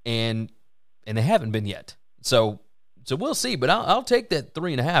 and they haven't been yet. So we'll see. But I'll take that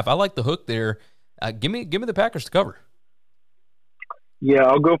 3.5. I like the hook there. Give me the Packers to cover. Yeah,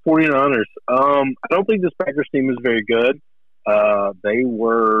 I'll go 49ers. I don't think this Packers team is very good. They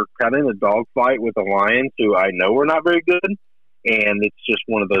were kind of in a dogfight with the Lions, who I know are not very good. And it's just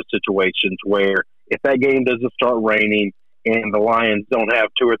one of those situations where if that game doesn't start raining and the Lions don't have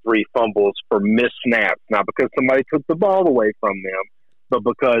 2 or 3 fumbles for missed snaps, not because somebody took the ball away from them, but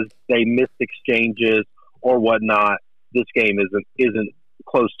because they missed exchanges or whatnot, this game isn't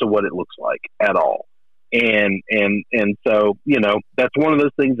close to what it looks like at all. And so, that's one of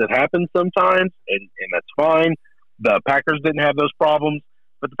those things that happens sometimes, and that's fine. The Packers didn't have those problems,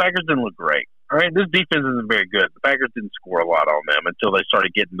 but the Packers didn't look great. All right, this defense isn't very good. The Packers didn't score a lot on them until they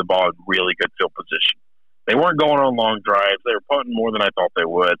started getting the ball in really good field position. They weren't going on long drives. They were punting more than I thought they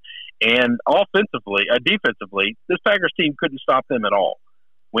would. And defensively, this Packers team couldn't stop them at all.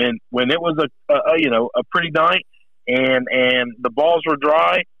 When it was a pretty night and the balls were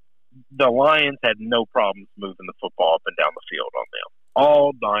dry, the Lions had no problems moving the football up and down the field on them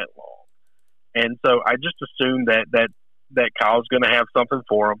all night long. And so I just assumed that Kyle's going to have something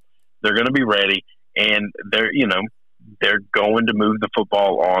for them. They're going to be ready, and they're going to move the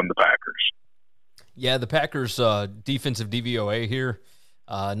football on the Packers. Yeah, the Packers' defensive DVOA here,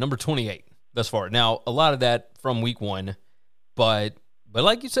 number 28 thus far. Now, a lot of that from week 1, but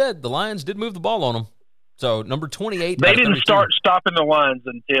like you said, the Lions did move the ball on them. So number 28. They didn't start stopping the Lions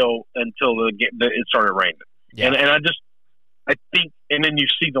until it started raining. Yeah. And I think, and then you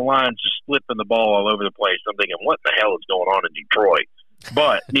see the Lions just slipping the ball all over the place. I'm thinking, what the hell is going on in Detroit?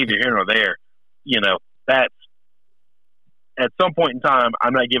 But neither here nor there. That's at some point in time,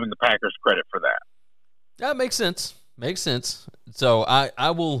 I'm not giving the Packers credit for that. That makes sense. So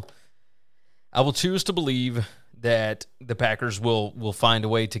I will choose to believe that the Packers will find a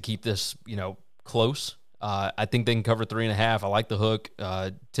way to keep this, close. I think they can cover 3.5. I like the hook.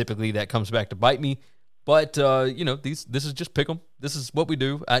 Typically that comes back to bite me, but this is just pick 'em. This is what we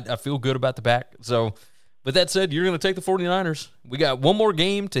do. I feel good about the back. So, but that said, you're going to take the 49ers. We got one more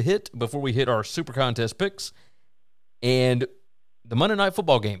game to hit before we hit our Super Contest picks, and the Monday Night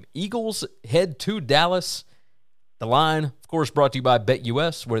Football game. Eagles head to Dallas. The line, of course, brought to you by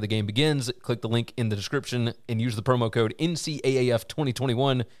BetUS, where the game begins. Click the link in the description and use the promo code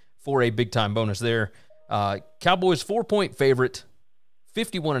NCAAF2021 for a big-time bonus there. Cowboys 4-point favorite,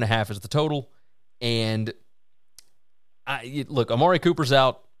 51.5 is the total. And look, Amari Cooper's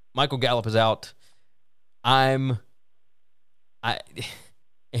out. Michael Gallup is out. And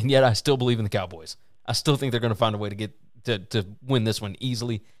yet I still believe in the Cowboys. I still think they're going to find a way to get to win this one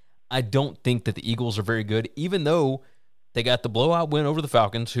easily. I don't think that the Eagles are very good, even though they got the blowout win over the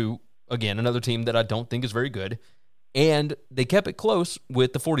Falcons, who, again, another team that I don't think is very good. And they kept it close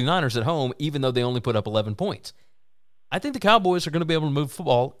with the 49ers at home, even though they only put up 11 points. I think the Cowboys are going to be able to move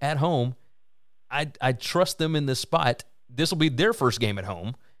football at home. I trust them in this spot. This will be their first game at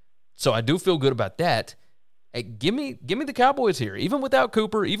home, so I do feel good about that. Hey, give me the Cowboys here, even without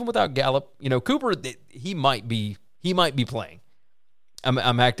Cooper, even without Gallup. Cooper, he might be playing.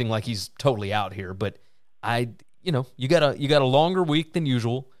 I'm acting like he's totally out here, but you got a longer week than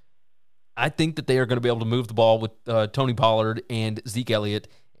usual. I think that they are going to be able to move the ball with Tony Pollard and Zeke Elliott,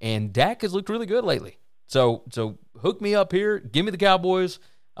 and Dak has looked really good lately. So hook me up here. Give me the Cowboys.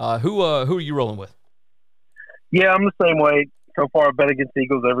 Who are you rolling with? Yeah, I'm the same way. So far, I bet against the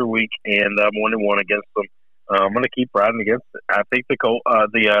Eagles every week, and I'm 1-1 against them. I'm going to keep riding against it. I think the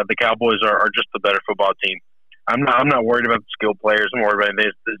Cowboys are just the better football team. I'm not worried about the skilled players. I'm worried about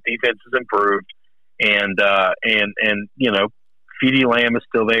this. The defense has improved, and CeeDee Lamb is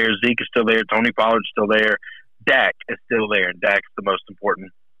still there. Zeke is still there. Tony Pollard's still there. Dak is still there, and Dak's the most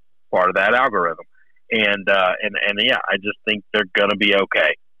important part of that algorithm. And yeah, I just think they're going to be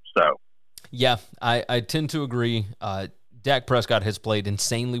okay. So, yeah, I tend to agree. Dak Prescott has played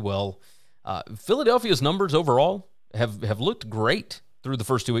insanely well. Philadelphia's numbers overall have looked great through the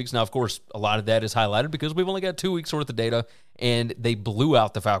first 2 weeks. Now, of course, a lot of that is highlighted because we've only got 2 weeks worth of data, and they blew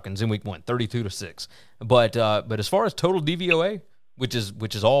out the Falcons in week 1, 32-6. But as far as total DVOA, which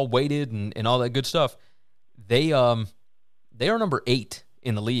is all weighted and all that good stuff, they are number 8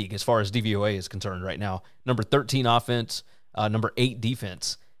 in the league as far as DVOA is concerned right now. Number 13 offense, number 8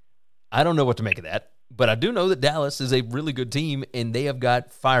 defense. I don't know what to make of that, but I do know that Dallas is a really good team, and they have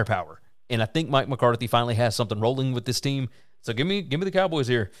got firepower. And I think Mike McCarthy finally has something rolling with this team. So give me the Cowboys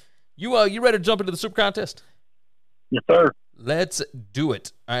here. You ready to jump into the Super Contest? Yes, sir. Let's do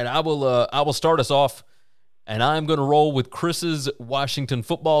it. All right, I will start us off. And I'm going to roll with Chris's Washington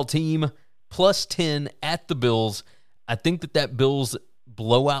football team plus 10 at the Bills. I think that Bills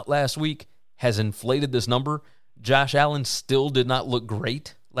blowout last week has inflated this number. Josh Allen still did not look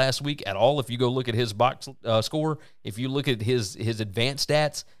great last week at all. If you go look at his box score, if you look at his advanced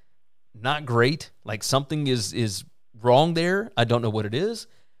stats, not great. Like something is wrong there. I don't know what it is.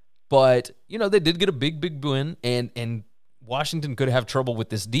 But, they did get a big win, and Washington could have trouble with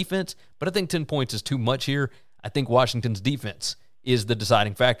this defense, but I think 10 points is too much here. I think Washington's defense is the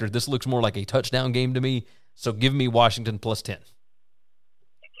deciding factor. This looks more like a touchdown game to me, so give me Washington plus 10.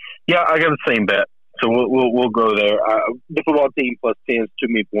 Yeah, I got the same bet, so we'll go there. The football team plus 10 is too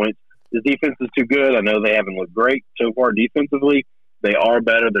many points. The defense is too good. I know they haven't looked great so far defensively. They are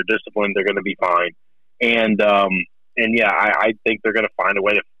better. They're disciplined. They're going to be fine. And yeah, I think they're going to find a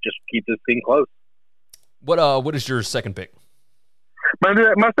way to just keep this thing close. What is your second pick? My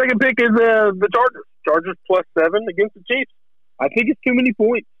second pick is the Chargers. Chargers plus 7 against the Chiefs. I think it's too many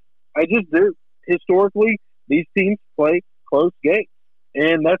points. I just do. Historically, these teams play close games,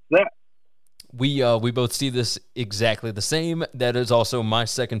 and that's that. We both see this exactly the same. That is also my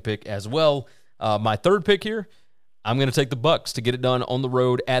second pick as well. My third pick here, I'm going to take the Bucs to get it done on the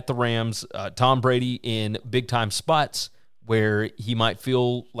road at the Rams. Tom Brady in big-time spots where he might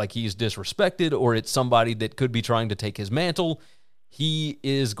feel like he's disrespected or it's somebody that could be trying to take his mantle. He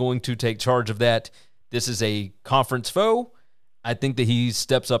is going to take charge of that. This is a conference foe. I think that he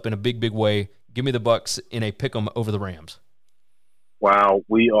steps up in a big way. Give me the Bucs in a pick 'em over the Rams. Wow,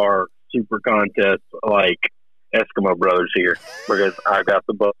 we are super contest like Eskimo brothers here because I got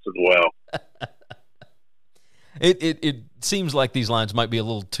the Bucs as well. It seems like these lines might be a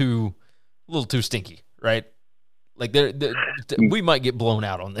little too stinky, right? Like we might get blown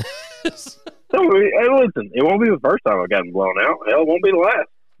out on this. So, hey, listen, it won't be the first time I've gotten blown out. Hell, it won't be the last.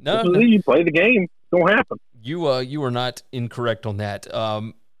 No. You play the game, it don't happen. You are not incorrect on that.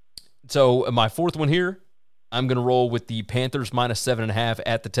 So my fourth one here, I'm going to roll with the Panthers minus 7.5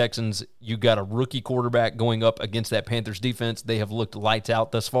 at the Texans. You got a rookie quarterback going up against that Panthers defense. They have looked lights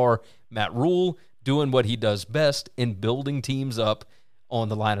out thus far. Matt Rule doing what he does best in building teams up on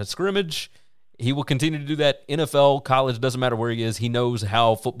the line of scrimmage. He will continue to do that. NFL, college, doesn't matter where he is. He knows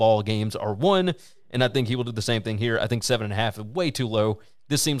how football games are won, and I think he will do the same thing here. I think 7.5 is way too low.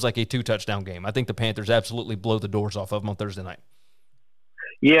 This seems like a 2-touchdown game. I think the Panthers absolutely blow the doors off of them on Thursday night.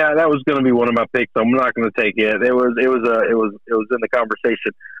 Yeah, that was going to be one of my picks. So I'm not going to take it. It was in the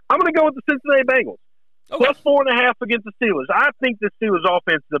conversation. I'm going to go with the Cincinnati Bengals. Okay. Plus 4.5 against the Steelers. I think the Steelers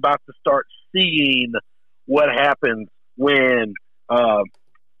offense is about to start seeing what happens when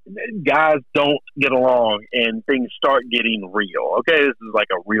guys don't get along and things start getting real. Okay, this is like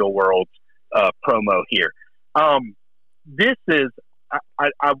a real world promo here. This is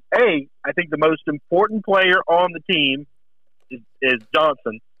I think the most important player on the team is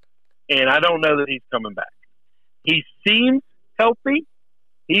Johnson, and I don't know that he's coming back. He seems healthy.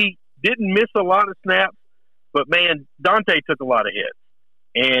 He didn't miss a lot of snaps, but man, Dante took a lot of hits,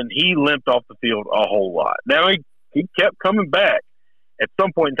 and he limped off the field a whole lot. Now he kept coming back. At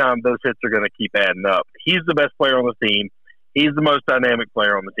some point in time, those hits are going to keep adding up. He's the best player on the team. He's the most dynamic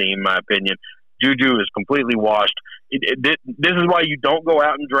player on the team, in my opinion. Juju is completely washed. This is why you don't go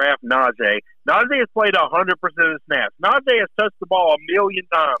out and draft Najee. Najee has played 100% of the snaps. Najee has touched the ball 1,000,000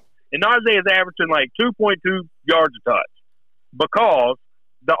 times, and Najee is averaging like 2.2 yards a touch because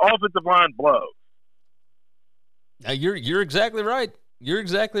the offensive line blows. Now you're exactly right. You're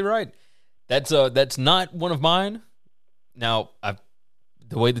exactly right. That's not one of mine. Now,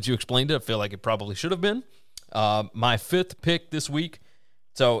 the way that you explained it, I feel like it probably should have been. My fifth pick this week.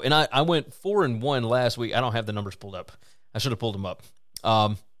 So, and I went 4-1 last week. I don't have the numbers pulled up. I should have pulled them up.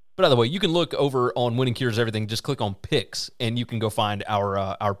 But either way, you can look over on Winning Cures Everything. Just click on picks, and you can go find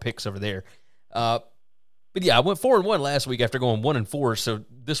our picks over there. But yeah, I went 4-1 last week after going 1-4. So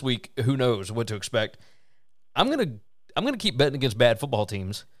this week, who knows what to expect? I'm gonna keep betting against bad football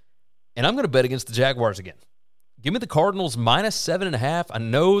teams, and I'm gonna bet against the Jaguars again. Give me the Cardinals minus 7.5. I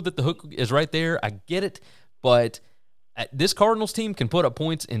know that the hook is right there. I get it, but this Cardinals team can put up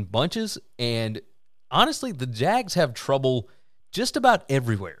points in bunches, and honestly, the Jags have trouble just about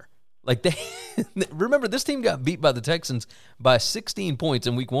everywhere. Like remember, this team got beat by the Texans by 16 points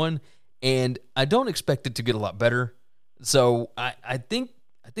in week 1, and I don't expect it to get a lot better. So I think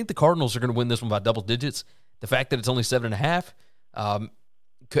the Cardinals are going to win this one by double digits. The fact that it's only 7.5,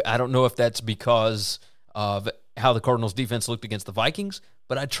 I don't know if that's because of how the Cardinals defense looked against the Vikings,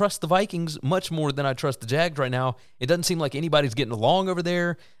 but I trust the Vikings much more than I trust the Jags right now. It doesn't seem like anybody's getting along over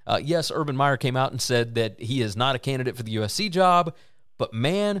there. Yes, Urban Meyer came out and said that he is not a candidate for the USC job, but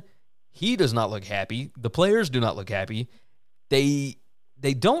man, He does not look happy. The players do not look happy. They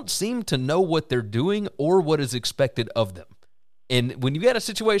don't seem to know what they're doing or what is expected of them. And when you got a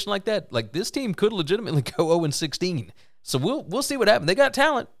situation like that, like this team could legitimately go 0-16. So we'll see what happens. They got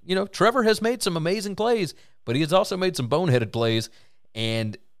talent. You know, Trevor has made some amazing plays, but he has also made some boneheaded plays.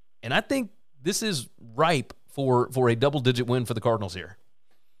 And I think this is ripe for a double-digit win for the Cardinals here.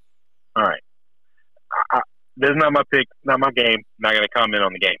 All right. This is not my pick, not my game. I'm not going to comment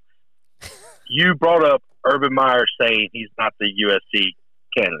on the game. You brought up Urban Meyer saying he's not the USC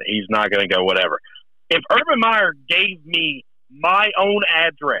candidate. He's not going to go whatever. If Urban Meyer gave me my own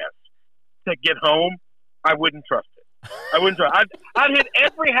address to get home, I wouldn't trust it. I wouldn't trust it. I'd hit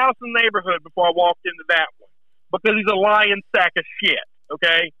every house in the neighborhood before I walked into that one because he's a lying sack of shit,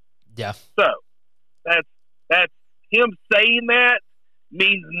 okay? Yeah. So that's him saying that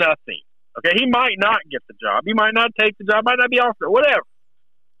means nothing. Okay, he might not get the job. He might not take the job. Might not be offered. Whatever.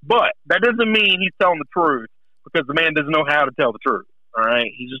 But that doesn't mean he's telling the truth because the man doesn't know how to tell the truth. All right,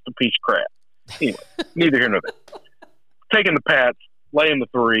 he's just a piece of crap. Anyway, neither here nor there. Taking the Pats, laying the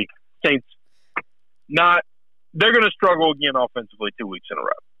 3. Saints they're going to struggle again offensively 2 weeks in a row.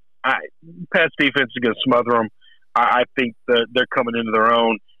 Pats defense is going to smother them. I think that they're coming into their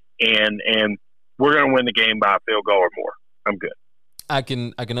own, and we're going to win the game by a field goal or more. I'm good. I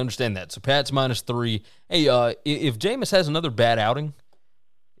can understand that. So Pats -3. Hey, if Jameis has another bad outing,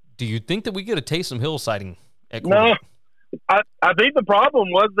 do you think that we get a Taysom Hill sighting at quarterback? No, I think the problem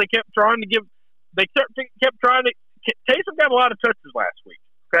was they kept trying to. Taysom got a lot of touches last week.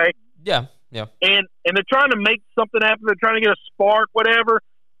 Okay. Yeah. And they're trying to make something happen. They're trying to get a spark, whatever.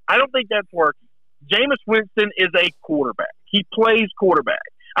 I don't think that's working. Jameis Winston is a quarterback. He plays quarterback.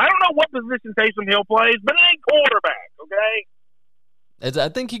 I don't know what position Taysom Hill plays, but it ain't quarterback. Okay. I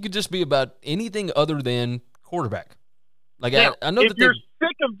think he could just be about anything other than quarterback. Like now, I know if that you're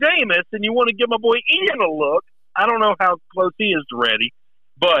sick of Jameis and you want to give my boy Ian a look, I don't know how close he is to ready,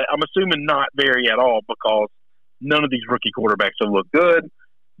 but I'm assuming not very at all because none of these rookie quarterbacks have looked good.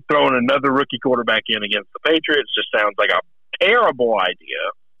 Throwing another rookie quarterback in against the Patriots just sounds like a terrible idea.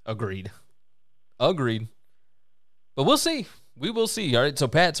 Agreed. But we'll see. We will see. All right. So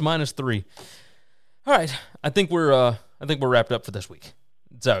Pats -3. All right. I think we're wrapped up for this week.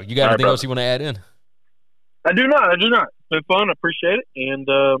 So you got anything else you want to add in? I do not. It's been fun. I appreciate it. And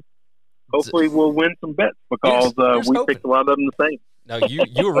hopefully we'll win some bets because we picked a lot of them the same. No,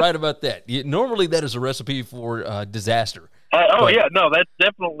 you were right about that. Normally that is a recipe for disaster. Yeah. No, that's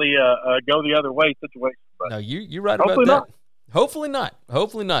definitely a go the other way situation. But no, you're right about that. Not. Hopefully not.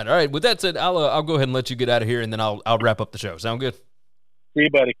 All right. With that said, I'll go ahead and let you get out of here, and then I'll wrap up the show. Sound good? See you,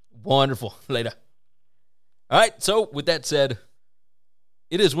 buddy. Wonderful. Later. All right. So with that said,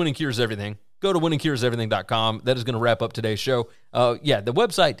 it is Winning Cures Everything. Go to winningcureseverything.com. That is going to wrap up today's show. The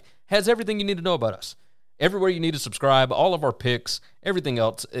website has everything you need to know about us. Everywhere you need to subscribe, all of our picks, everything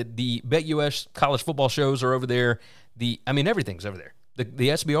else. The BetUS college football shows are over there. Everything's over there. The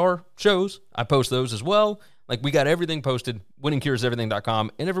SBR shows, I post those as well. Like, we got everything posted,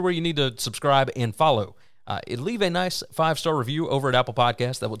 winningcureseverything.com, and everywhere you need to subscribe and follow. Leave a nice 5-star review over at Apple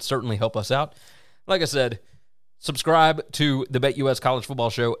Podcasts. That would certainly help us out. Like I said, subscribe to the BetUS College Football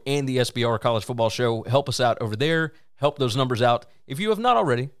Show and the SBR College Football Show. Help us out over there. Help those numbers out. If you have not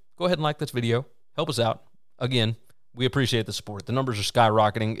already, go ahead and like this video. Help us out. Again, we appreciate the support. The numbers are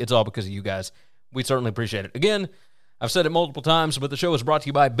skyrocketing. It's all because of you guys. We certainly appreciate it. Again, I've said it multiple times, but the show is brought to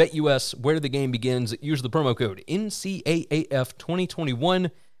you by BetUS, where the game begins. Use the promo code NCAAF2021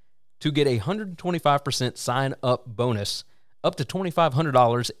 to get a 125% sign-up bonus up to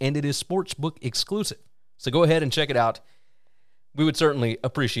 $2,500, and it is sportsbook exclusive. So go ahead and check it out. We would certainly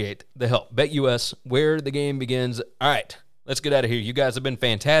appreciate the help. BetUS, where the game begins. All right, let's get out of here. You guys have been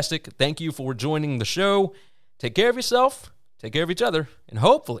fantastic. Thank you for joining the show. Take care of yourself, take care of each other, and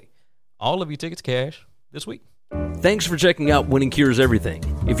hopefully all of you tickets cash this week. Thanks for checking out Winning Cures Everything.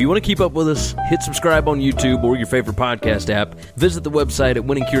 If you want to keep up with us, hit subscribe on YouTube or your favorite podcast app. Visit the website at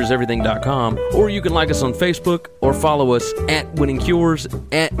winningcureseverything.com, or you can like us on Facebook or follow us at Winning Cures,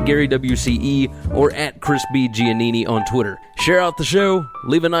 at Gary WCE, or at Chris B. Giannini on Twitter. Share out the show,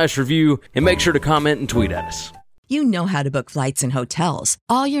 leave a nice review, and make sure to comment and tweet at us. You know how to book flights and hotels.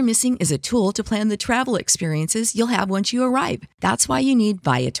 All you're missing is a tool to plan the travel experiences you'll have once you arrive. That's why you need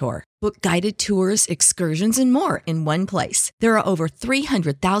Viator. Book guided tours, excursions, and more in one place. There are over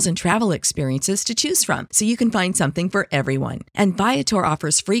 300,000 travel experiences to choose from, so you can find something for everyone. And Viator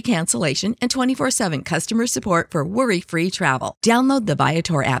offers free cancellation and 24/7 customer support for worry-free travel. Download the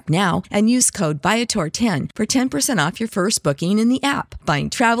Viator app now and use code Viator10 for 10% off your first booking in the app.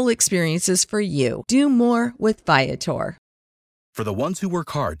 Find travel experiences for you. Do more with Viator. For the ones who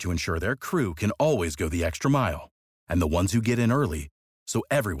work hard to ensure their crew can always go the extra mile, and the ones who get in early so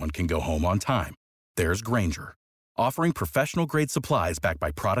everyone can go home on time, there's Grainger, offering professional-grade supplies backed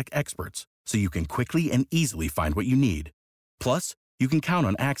by product experts so you can quickly and easily find what you need. Plus, you can count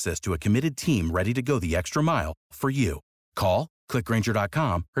on access to a committed team ready to go the extra mile for you. Call, click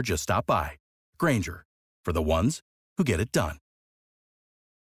Grainger.com, or just stop by. Grainger, for the ones who get it done.